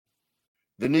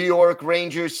The New York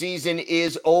Rangers season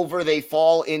is over. They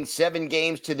fall in 7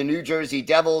 games to the New Jersey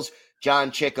Devils.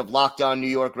 John Chick of Locked On New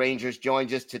York Rangers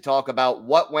joins us to talk about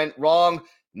what went wrong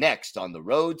next on the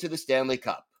road to the Stanley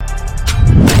Cup.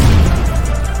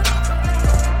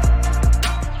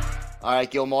 All right,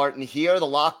 Gil Martin here. The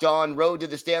Locked On Road to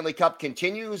the Stanley Cup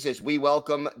continues as we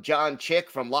welcome John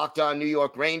Chick from Locked On New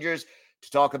York Rangers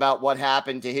to talk about what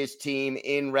happened to his team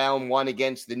in round 1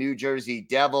 against the New Jersey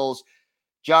Devils.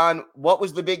 John, what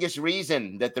was the biggest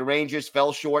reason that the Rangers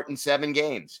fell short in 7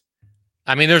 games?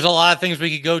 I mean, there's a lot of things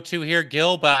we could go to here,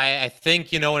 Gil, but I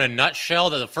think, in a nutshell,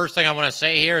 that the first thing I want to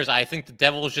say here is I think the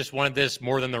Devils just wanted this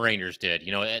more than the Rangers did.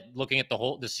 Looking at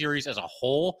the series as a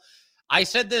whole, I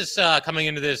said this coming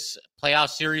into this playoff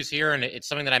series here, and it's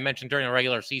something that I mentioned during the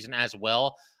regular season as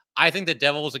well. I think the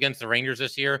Devils against the Rangers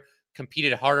this year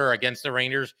competed harder against the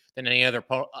Rangers than any other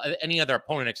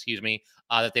opponent,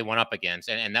 that they went up against.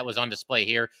 And that was on display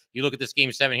here. You look at this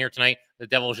game 7 here tonight, the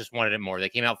Devils just wanted it more. They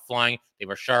came out flying. They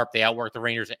were sharp. They outworked the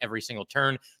Rangers at every single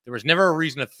turn. There was never a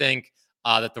reason to think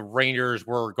that the Rangers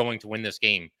were going to win this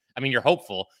game. I mean, you're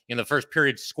hopeful. The first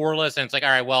period scoreless, and it's like, all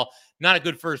right, well, not a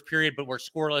good first period, but we're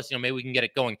scoreless. Maybe we can get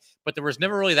it going. But there was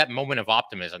never really that moment of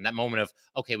optimism, that moment of,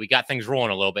 okay, we got things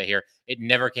rolling a little bit here. It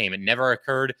never came. It never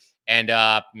occurred. And,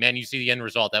 man, you see the end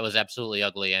result. That was absolutely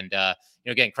ugly. And,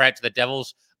 again, credit to the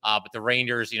Devils, but the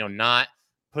Rangers, not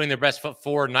putting their best foot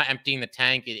forward, not emptying the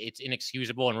tank. It's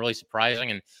inexcusable and really surprising.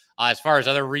 And as far as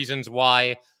other reasons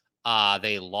why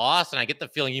they lost, and I get the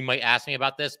feeling you might ask me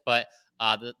about this, but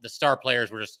the star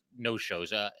players were just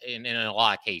no-shows in a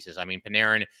lot of cases. I mean,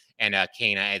 Panarin and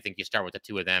Kane, I think you start with the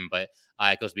two of them, but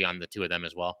it goes beyond the two of them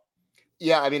as well.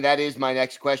 Yeah, I mean, that is my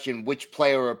next question. Which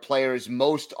player or players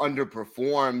most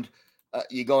underperformed?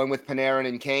 You going with Panarin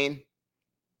and Kane?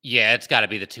 Yeah, it's got to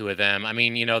be the two of them. I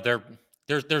mean,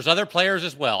 there's other players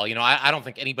as well. I don't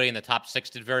think anybody in the top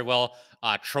 6 did very well.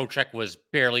 Trocheck was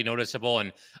barely noticeable.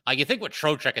 And you think with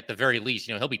Trocheck at the very least,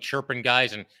 he'll be chirping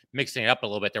guys and mixing it up a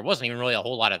little bit. There wasn't even really a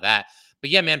whole lot of that. But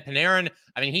yeah, man, Panarin,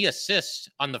 I mean, he assists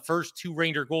on the first 2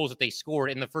 Ranger goals that they scored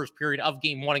in the first period of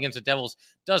game 1 against the Devils,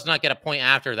 does not get a point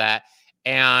after that.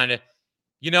 And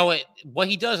what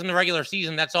he does in the regular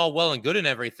season, that's all well and good and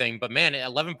everything. But, man,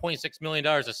 $11.6 million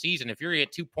a season, if you're going to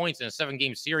get 2 points in a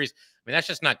 7-game series, I mean, that's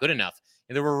just not good enough.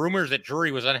 And there were rumors that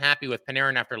Drury was unhappy with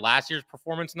Panarin after last year's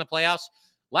performance in the playoffs.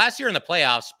 Last year in the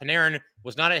playoffs, Panarin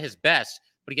was not at his best,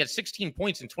 but he got 16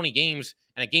 points in 20 games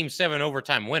and a Game 7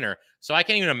 overtime winner. So I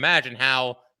can't even imagine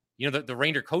how, the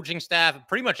Ranger coaching staff,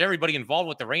 pretty much everybody involved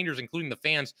with the Rangers, including the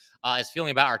fans, is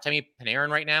feeling about Artemi Panarin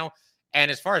right now. And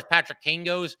as far as Patrick Kane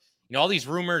goes, all these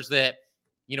rumors that,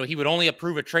 he would only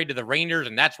approve a trade to the Rangers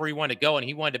and that's where he wanted to go and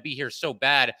he wanted to be here so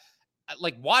bad.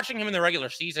 Like watching him in the regular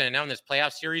season and now in this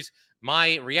playoff series,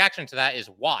 my reaction to that is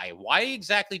why? Why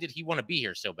exactly did he want to be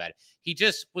here so bad? He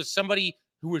just was somebody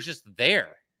who was just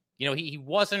there.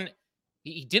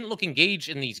 He didn't look engaged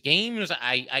in these games.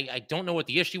 I don't know what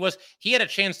the issue was. He had a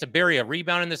chance to bury a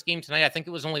rebound in this game tonight. I think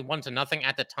it was only 1-0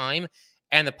 at the time.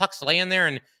 And the puck's laying there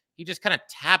and he just kind of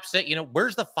taps it.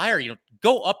 Where's the fire?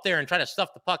 Go up there and try to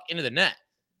stuff the puck into the net.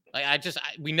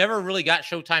 We never really got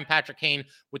Showtime Patrick Kane,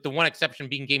 with the one exception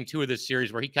being game 2 of this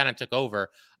series where he kind of took over.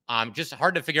 Just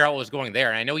hard to figure out what was going there.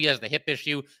 And I know he has the hip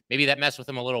issue. Maybe that messed with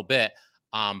him a little bit.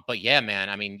 But yeah, man,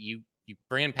 I mean, you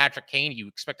bring in Patrick Kane, you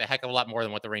expect a heck of a lot more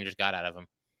than what the Rangers got out of him.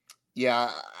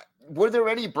 Yeah. Were there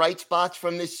any bright spots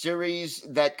from this series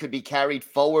that could be carried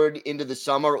forward into the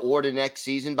summer or the next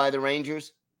season by the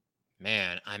Rangers?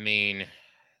 Man, I mean,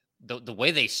 the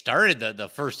way they started the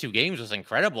first 2 games was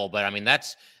incredible, but I mean,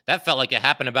 that felt like it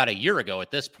happened about a year ago at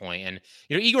this point. And,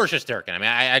 Igor Shesterkin, I mean,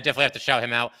 I definitely have to shout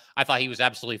him out. I thought he was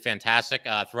absolutely fantastic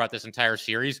throughout this entire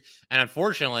series. And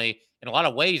unfortunately, in a lot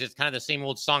of ways, it's kind of the same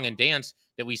old song and dance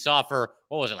that we saw for,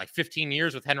 15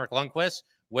 years with Henrik Lundqvist,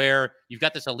 where you've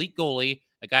got this elite goalie,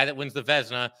 a guy that wins the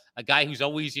Vezina, a guy who's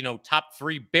always, top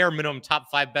 3, bare minimum,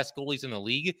 top 5 best goalies in the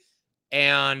league.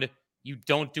 And you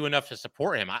don't do enough to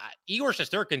support him. Igor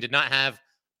Shesterkin did not have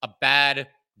a bad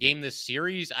game this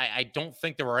series. I don't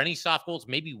think there were any soft goals,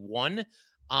 maybe one.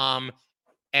 And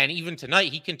even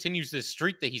tonight, he continues this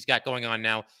streak that he's got going on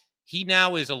now. He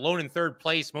now is alone in 3rd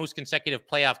place, most consecutive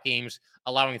playoff games,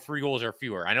 allowing 3 goals or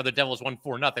fewer. I know the Devils won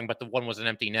 4-0, but the one was an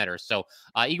empty netter. So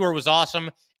Igor was awesome,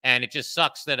 and it just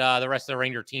sucks that the rest of the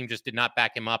Ranger team just did not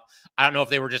back him up. I don't know if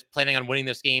they were just planning on winning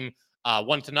this game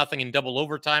 1-0 in double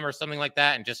overtime or something like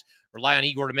that, and just rely on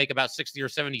Igor to make about 60 or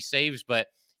 70 saves. But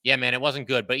yeah, man, it wasn't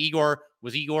good. But Igor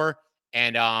was Igor,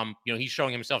 and he's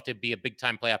showing himself to be a big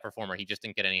time playoff performer. He just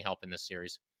didn't get any help in this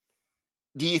series.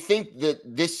 Do you think that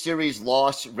this series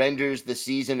loss renders the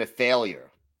season a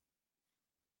failure?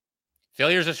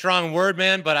 Failure is a strong word,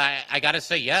 man, but I got to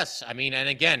say yes. I mean, and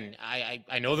again,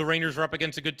 I know the Rangers were up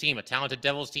against a good team, a talented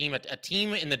Devils team, a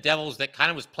team in the Devils that kind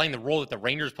of was playing the role that the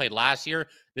Rangers played last year.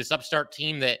 This upstart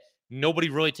team that nobody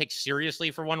really takes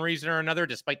seriously for one reason or another,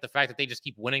 despite the fact that they just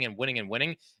keep winning and winning and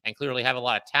winning and clearly have a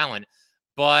lot of talent.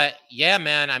 But yeah,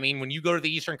 man, I mean, when you go to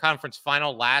the Eastern Conference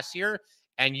final last year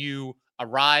and you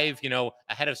arrive,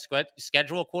 ahead of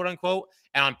schedule, quote unquote,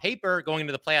 and on paper going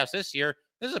into the playoffs this year,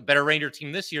 this is a better Ranger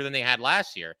team this year than they had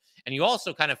last year. And you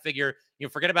also kind of figure,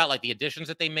 forget about like the additions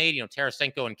that they made,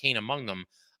 Tarasenko and Kane among them.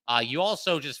 You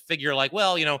also just figure like,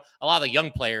 well, a lot of the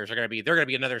young players they're going to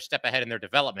be another step ahead in their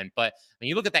development. But when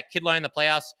you look at that kid line in the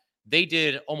playoffs, they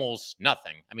did almost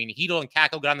nothing. I mean, Hedel and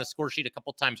Kako got on the score sheet a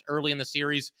couple times early in the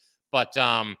series, but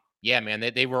yeah, man,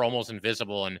 they were almost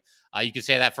invisible. And you could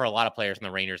say that for a lot of players in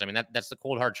the Rangers. I mean, that's the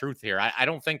cold hard truth here. I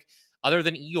don't think, other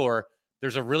than Igor,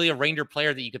 there's a Ranger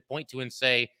player that you could point to and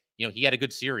say, he had a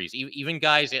good series. Even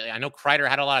guys, I know Kreider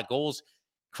had a lot of goals.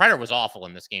 Kreider was awful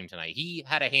in this game tonight. He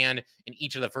had a hand in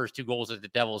each of the first 2 goals that the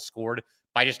Devils scored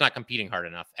by just not competing hard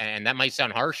enough. And that might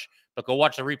sound harsh, but go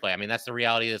watch the replay. I mean, that's the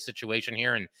reality of the situation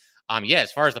here. And yeah,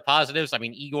 as far as the positives, I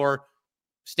mean, Igor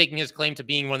staking his claim to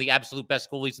being one of the absolute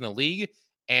best goalies in the league.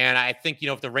 And I think,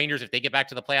 if the Rangers, if they get back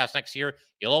to the playoffs next year,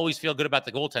 you'll always feel good about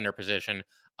the goaltender position.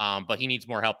 But he needs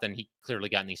more help than he clearly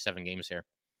got in these 7 games here.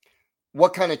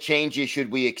 What kind of changes should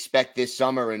we expect this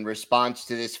summer in response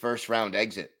to this first round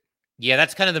exit? Yeah,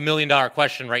 that's kind of the $1 million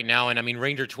question right now. And I mean,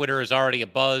 Ranger Twitter is already a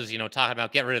buzz, talking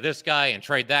about get rid of this guy and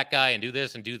trade that guy and do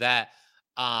this and do that.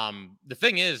 The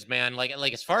thing is, man, like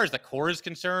as far as the core is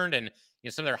concerned and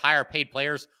some of their higher paid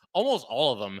players, almost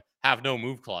all of them have no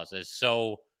move clauses.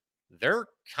 So they're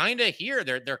kind of here.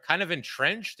 They're kind of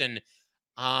entrenched. And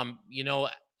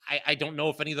I don't know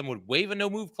if any of them would waive a no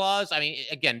move clause. I mean,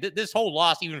 again, this whole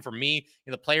loss, even for me,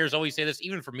 the players always say this,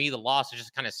 even for me, the loss is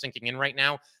just kind of sinking in right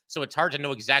now. So it's hard to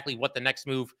know exactly what the next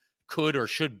move could or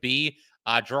should be.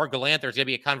 Gerard Gallant, there's going to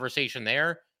be a conversation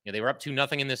there. They were up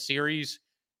 2-0 in this series.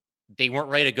 They weren't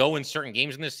ready to go in certain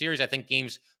games in this series. I think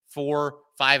games 4,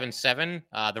 5, and 7,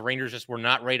 the Rangers just were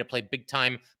not ready to play big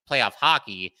time playoff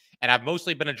hockey. And I've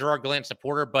mostly been a Gerard Gallant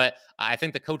supporter, but I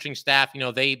think the coaching staff,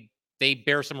 they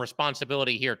bear some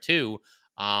responsibility here too.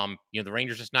 The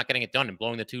Rangers just not getting it done and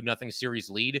blowing the 2-0 series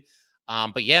lead.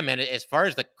 But yeah, man, as far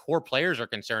as the core players are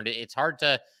concerned, it's hard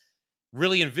to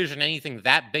really envision anything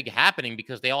that big happening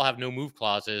because they all have no move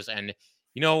clauses. And,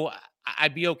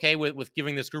 I'd be okay with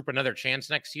giving this group another chance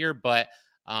next year, but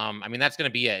I mean, that's going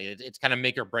to be it's kind of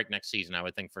make or break next season, I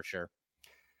would think, for sure.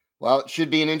 Well, it should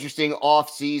be an interesting off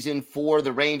season for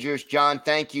the Rangers. John,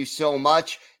 thank you so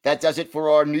much. That does it for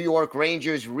our New York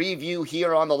Rangers review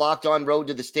here on the Locked On Road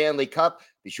to the Stanley Cup.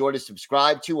 Be sure to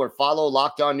subscribe to or follow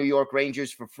Locked On New York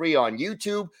Rangers for free on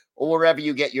YouTube or wherever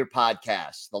you get your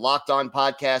podcasts. The Locked On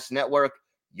Podcast Network,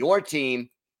 your team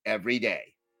every day.